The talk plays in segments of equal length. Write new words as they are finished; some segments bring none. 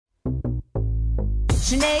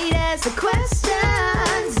Sinead has the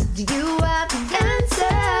questions. Do you have the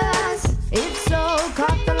answers? If so,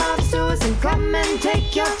 cock the lobsters and come and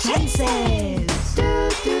take your chances.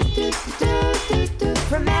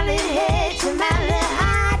 From Mallet Head to Mallet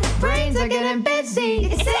High, brains are getting busy.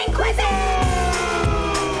 It's St Quizzy.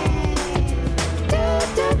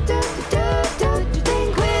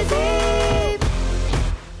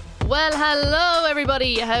 Well, hello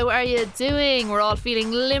everybody, how are you doing? We're all feeling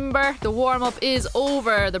limber, the warm-up is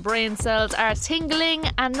over, the brain cells are tingling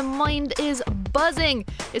and the mind is buzzing.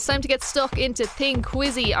 It's time to get stuck into Think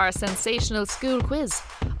Quizzy, our sensational school quiz.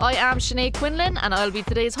 I am Sinead Quinlan and I'll be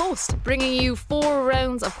today's host, bringing you 4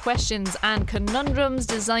 rounds of questions and conundrums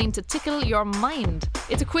designed to tickle your mind.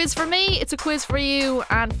 It's a quiz for me, it's a quiz for you,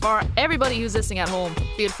 and for everybody who's listening at home.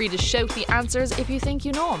 Feel free to shout the answers if you think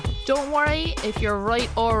you know them. Don't worry, if you're right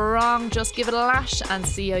or wrong, just give it a lash and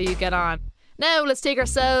see how you get on. Now let's take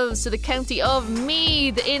ourselves to the county of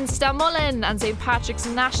Meath in Stamullan and St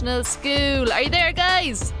Patricks National School. Are you there,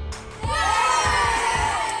 guys?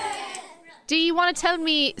 Do you want to tell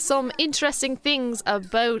me some interesting things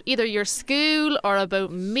about either your school or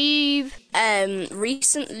about Meath?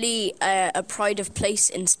 Recently, a Pride of Place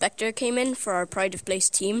inspector came in for our Pride of Place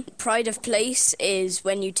team. Pride of Place is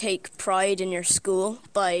when you take pride in your school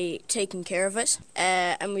by taking care of it.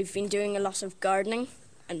 And we've been doing a lot of gardening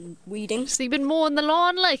and weeding. So you've been mowing the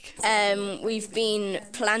lawn, like? We've been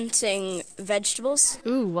planting vegetables.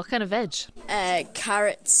 Ooh, what kind of veg?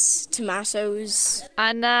 Carrots, tomatoes.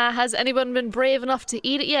 And has anyone been brave enough to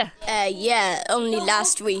eat it yet? Yeah, only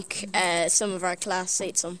last week some of our class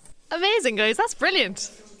ate some. Amazing, guys, that's brilliant.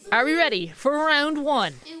 Are we ready for round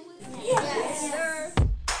 1? Yes.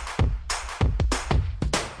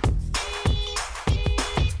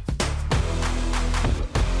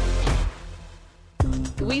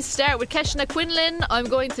 We start with Keshna Quinlan. I'm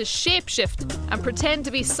going to shapeshift and pretend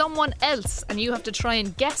to be someone else, and you have to try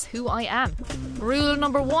and guess who I am. Rule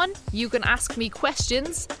number 1, you can ask me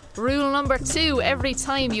questions. Rule number 2, every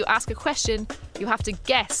time you ask a question, you have to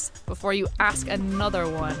guess before you ask another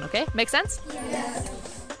one, okay? Make sense? Yeah.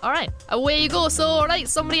 Alright, away you go. So, alright,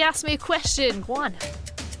 somebody asked me a question. Go on.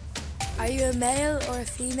 Are you a male or a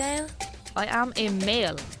female? I am a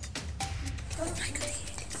male. Oh my god.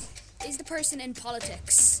 Is the person in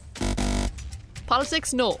politics?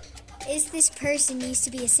 Politics? No. Is this person used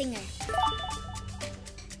to be a singer?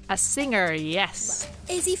 A singer? Yes.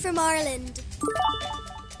 Is he from Ireland?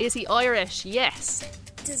 Is he Irish? Yes.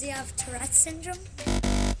 Does he have Tourette's syndrome?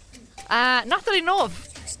 Not that I know of.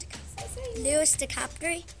 Lewis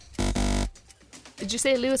DiCaprio? Did you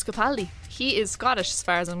say Lewis Capaldi? He is Scottish as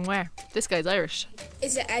far as I'm aware. This guy's Irish.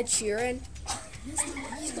 Is it Ed Sheeran?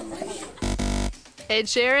 Ed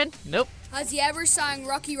Sheeran? Nope. Has he ever sang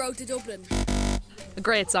Rocky Road to Dublin? A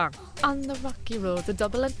great song. On the rocky road to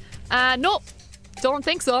Dublin. Nope. Don't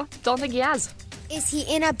think so. Don't think he has. Is he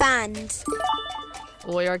in a band?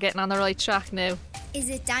 Oh, you're getting on the right track now. Is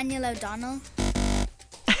it Daniel O'Donnell?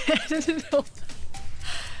 No.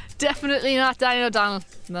 Definitely not Daniel O'Donnell.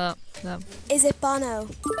 No. Is it Bono?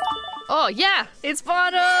 Oh, yeah. It's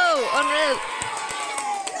Bono. Unreal.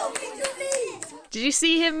 Did you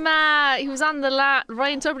see him? He was on the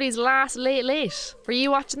Ryan Tubridy's last Late. Were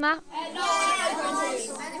you watching that? No.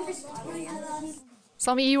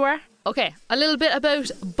 Some of you were? Okay, a little bit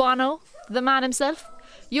about Bono, the man himself.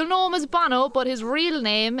 You'll know him as Bono, but his real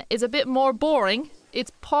name is a bit more boring.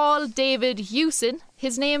 It's Paul David Hewson.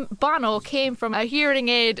 His name Bono came from a hearing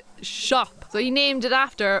aid shop, so he named it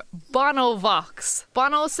after Bonovox.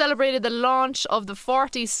 Bono celebrated the launch of the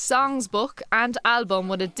 40s Songs book and album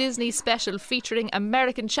with a Disney special featuring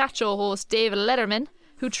American chat show host David Letterman,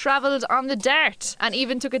 who travelled on the Dart and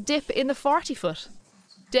even took a dip in the 40-foot.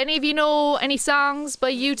 Do any of you know any songs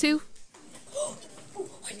by U2?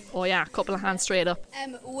 Oh yeah, a couple of hands straight up.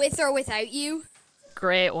 With or without you?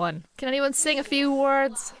 Great one. Can anyone sing a few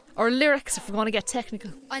words? Or lyrics if we want to get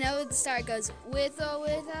technical. I know at the start it goes, with or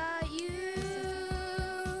without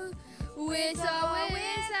you, with or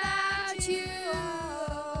without you,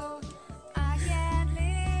 I can't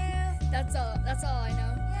live. That's all I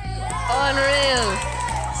Unreal.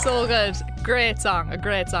 know. So good. Great song. A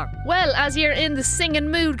great song. Well, as you're in the singing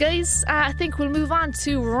mood, guys, I think we'll move on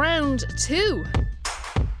to round 2.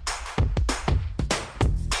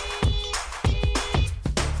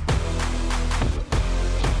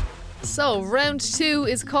 So, round 2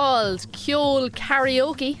 is called Kjol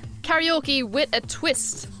Karaoke. Karaoke with a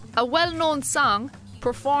twist. A well-known song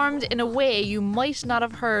performed in a way you might not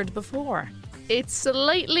have heard before. It's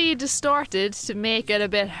slightly distorted to make it a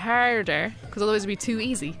bit harder, because otherwise it'd be too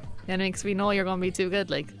easy. And it makes me know you're going to be too good,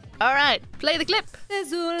 like. All right, play the clip.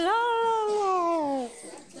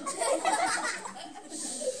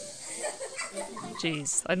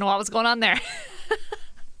 Jeez, I know what was going on there.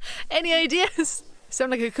 Any ideas?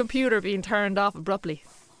 Sound like a computer being turned off abruptly.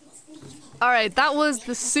 Alright, that was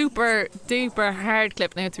the super duper hard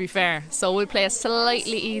clip now, to be fair. So we'll play a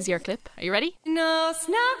slightly easier clip. Are you ready? No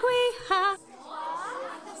snack we have.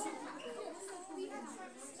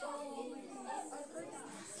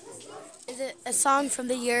 Is it a song from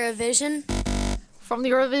the Eurovision? From the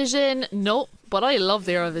Eurovision? No, but I love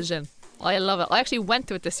the Eurovision. I love it. I actually went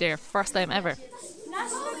to it this year, first time ever.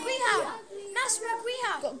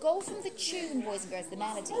 Go from the tune, boys and girls, the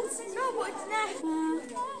melody. No, but it's not.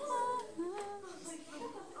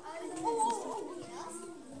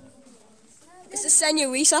 It's a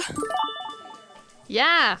senorita.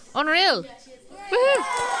 Yeah, unreal. Woohoo.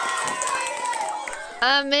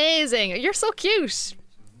 Amazing. You're so cute.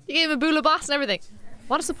 You gave him a bula boss and everything.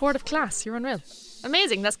 What a supportive class. You're unreal.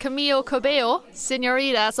 Amazing. That's Camilo Cabello,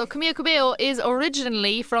 Senorita. So Camilo Cabello is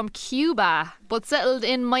originally from Cuba, but settled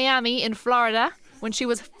in Miami in Florida when she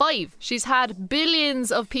was 5. She's had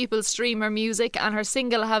billions of people stream her music, and her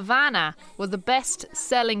single Havana was the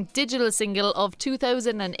best-selling digital single of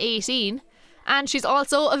 2018. And she's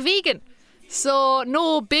also a vegan. So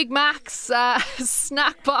no Big Macs,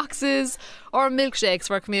 snack boxes or milkshakes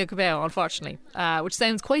for Camilo Cabello, unfortunately. Which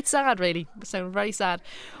sounds quite sad, really. It sounds very sad.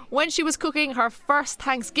 When she was cooking her first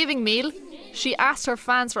Thanksgiving meal, she asked her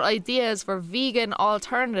fans for ideas for vegan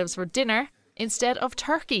alternatives for dinner instead of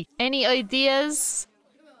turkey. Any ideas?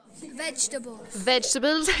 Vegetables.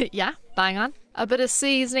 Vegetables? Yeah, bang on. A bit of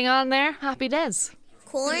seasoning on there. Happy days.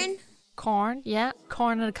 Corn? Corn, yeah.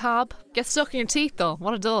 Corn and a cob. Get stuck in your teeth, though.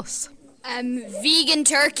 What a dose. Vegan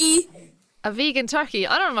turkey. A vegan turkey?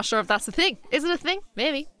 I'm not sure if that's a thing. Is it a thing?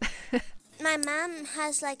 Maybe. My mum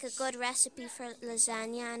has like a good recipe for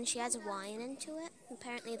lasagna and she adds wine into it.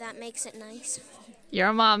 Apparently that makes it nice.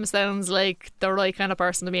 Your mom sounds like the right kind of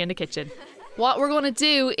person to be in the kitchen. What we're going to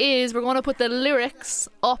do is we're going to put the lyrics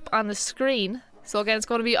up on the screen. So again, it's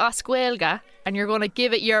going to be Oscuelga and you're going to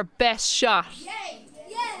give it your best shot. Yay!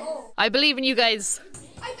 Yeah! I believe in you guys.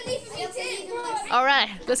 I believe in you too! Alright,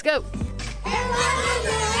 let's go.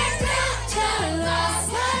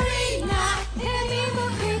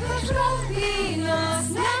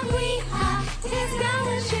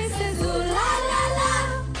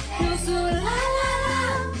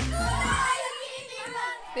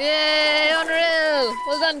 Yay, unreal.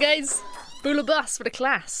 Well done, guys. Bula boss for the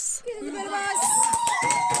class.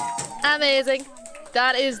 Amazing.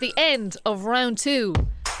 That is the end of round 2.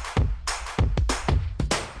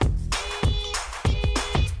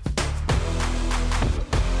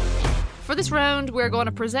 For this round, we're going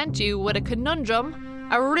to present you with a conundrum,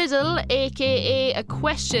 a riddle, aka a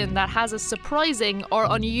question that has a surprising or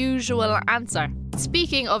unusual answer.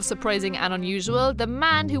 Speaking of surprising and unusual, the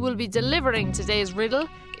man who will be delivering today's riddle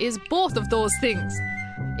is both of those things.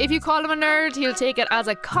 If you call him a nerd, he'll take it as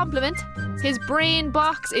a compliment. His brain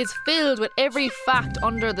box is filled with every fact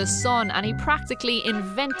under the sun, and he practically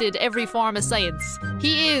invented every form of science.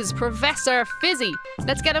 He is Professor Fizzy.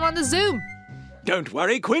 Let's get him on the Zoom. Don't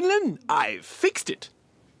worry, Quinlan. I've fixed it.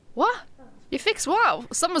 What? You fixed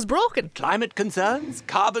what? Something was broken. Climate concerns,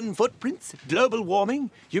 carbon footprints, global warming,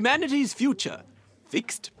 humanity's future.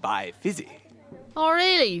 Fixed by Fizzy. Oh,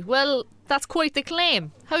 really? Well, that's quite the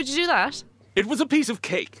claim. How'd you do that? It was a piece of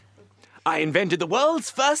cake. I invented the world's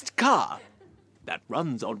first car that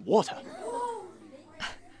runs on water.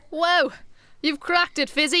 Wow, you've cracked it,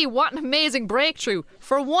 Fizzy. What an amazing breakthrough.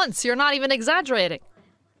 For once, you're not even exaggerating.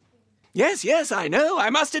 Yes, I know. I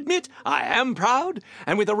must admit, I am proud.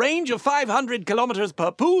 And with a range of 500 kilometres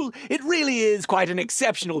per pool, it really is quite an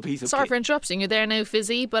exceptional piece of Sorry cake. for interrupting you there now,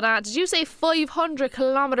 Fizzy, but did you say 500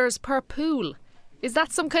 kilometres per pool? Is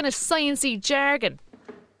that some kind of sciencey jargon?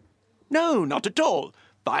 No, not at all.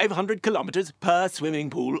 500 kilometres per swimming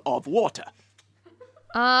pool of water.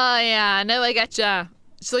 Ah, yeah, now I get ya.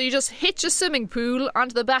 So you just hitch a swimming pool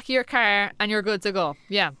onto the back of your car and you're good to go.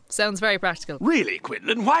 Yeah, sounds very practical. Really,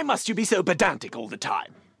 Quinlan, why must you be so pedantic all the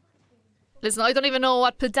time? Listen, I don't even know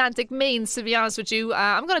what pedantic means, to be honest with you.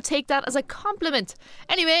 I'm going to take that as a compliment.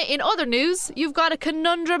 Anyway, in other news, you've got a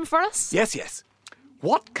conundrum for us? Yes.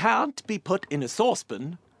 What can't be put in a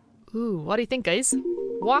saucepan? Ooh, what do you think, guys?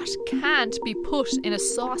 What can't be put in a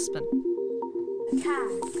saucepan? A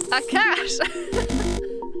cat. A cat?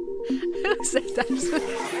 Who said that?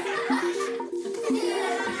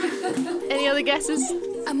 Any other guesses?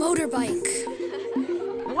 A motorbike.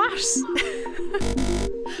 What?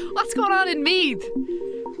 What's going on in Meath?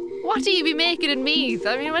 What do you be making in Meath?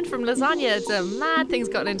 I mean, it went from lasagna to mad things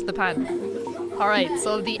gotten into the pan. Alright,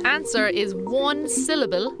 so the answer is one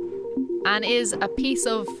syllable and is a piece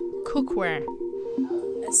of cookware.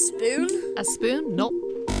 A spoon? A spoon? No.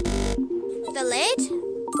 The lid?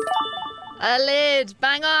 A lid.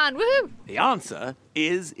 Bang on. Woohoo! The answer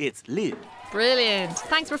is its lid. Brilliant.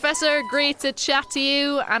 Thanks, Professor. Great to chat to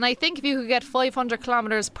you. And I think if you could get 500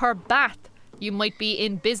 kilometres per bath, you might be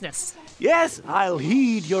in business. Yes, I'll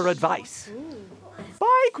heed your advice.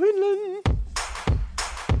 Bye, Quinlan.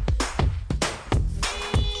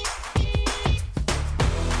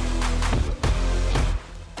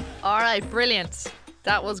 All right, brilliant.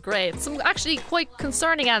 That was great. Some actually quite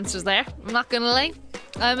concerning answers there. I'm not going to lie.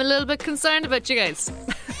 I'm a little bit concerned about you guys.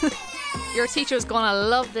 Your teacher's going to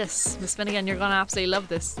love this. Miss Finnegan, you're going to absolutely love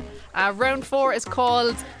this. Round 4 is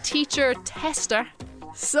called Teacher Tester.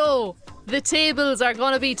 So, the tables are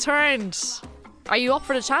going to be turned. Are you up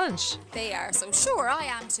for the challenge? They are, so sure, I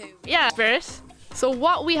am too. Yeah, Spirit. So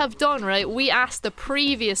what we have done, right, we asked the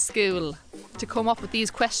previous school to come up with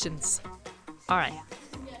these questions. All right.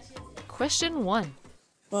 Question 1.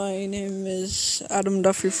 My name is Adam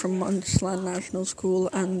Duffy from Monksland National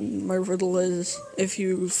School, and my riddle is, if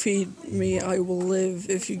you feed me, I will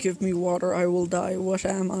live. If you give me water, I will die. What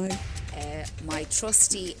am I? My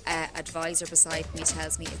trusty advisor beside me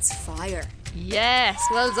tells me it's fire. Yes,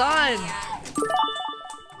 well done.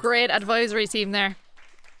 Great advisory team there.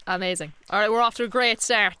 Amazing. All right, we're off to a great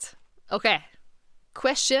start. Okay.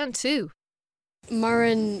 Question 2.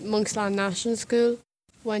 Murren Monksland National School.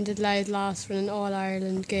 When did Louth last win an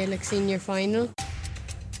All-Ireland Gaelic Senior Final?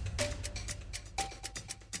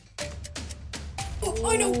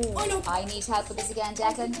 I know. I need help with this again,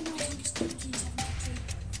 Declan.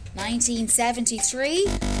 1973?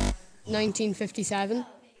 1957.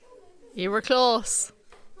 You were close.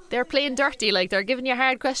 They're playing dirty, like they're giving you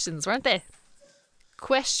hard questions, weren't they?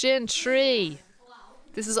 Question 3.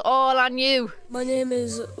 This is all on you. My name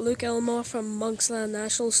is Luke Elmore from Monksland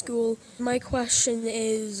National School. My question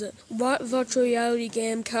is, what virtual reality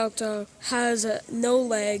game character has no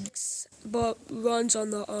legs but runs on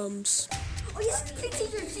the arms? Oh yes,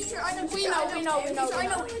 teacher, I know. We know.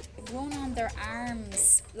 Run on their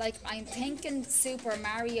arms. Like, I'm thinking Super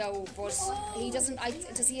Mario, but he doesn't.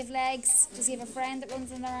 Does he have legs? Does he have a friend that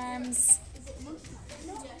runs on their arms?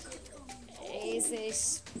 Is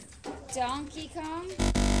it Donkey Kong?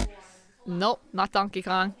 No, not Donkey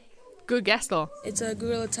Kong. Good guess though. It's a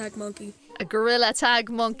gorilla tag monkey. A gorilla tag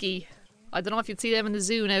monkey. I don't know if you'd see them in the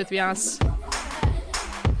zoo now, to be honest.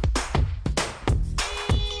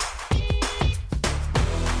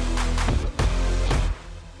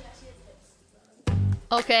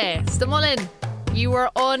 Okay, Stamullan, you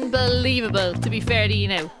were unbelievable, to be fair to you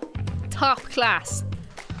now. Top class.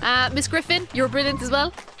 Miss Griffin, you were brilliant as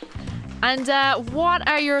well. And what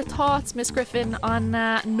are your thoughts, Miss Griffin, on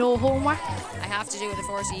no homework? I have to do it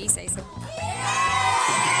before she say so.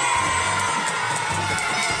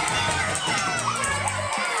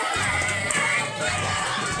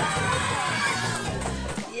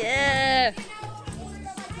 Yeah.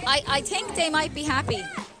 I think they might be happy.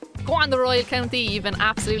 Go on, the Royal County, you've been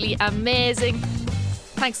absolutely amazing.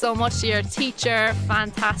 Thanks so much to your teacher,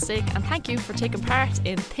 fantastic, and thank you for taking part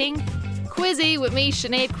in Thing Quizzy with me,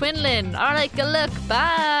 Sinead Quinlan. Alright, good luck,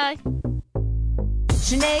 bye.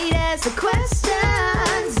 Sinead has the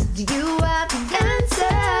questions. Do you have the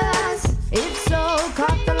answers? If so,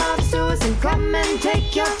 cock the lobsters and come and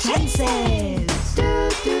take your chances.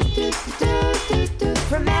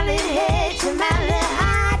 From Mallet Head to Mallet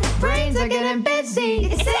High, brains are getting busy.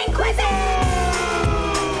 It's St Quizzy.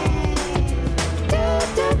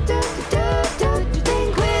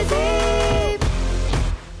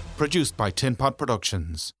 Produced by Tin Pot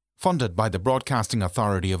Productions. Funded by the Broadcasting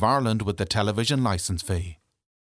Authority of Ireland with the television licence fee.